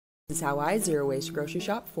This is how I zero waste grocery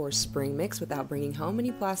shop for spring mix without bringing home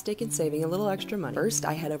any plastic and saving a little extra money. First,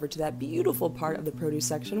 I head over to that beautiful part of the produce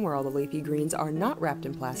section where all the leafy greens are not wrapped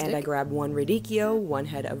in plastic, and I grab one radicchio, one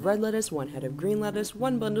head of red lettuce, one head of green lettuce,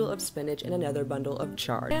 one bundle of spinach, and another bundle of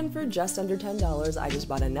chard. And for just under $10, I just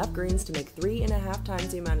bought enough greens to make 3.5 times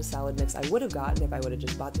the amount of salad mix I would have gotten if I would have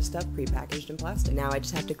just bought the stuff pre-packaged in plastic. Now I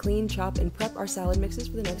just have to clean, chop, and prep our salad mixes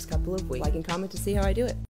for the next couple of weeks. Like and comment to see how I do it.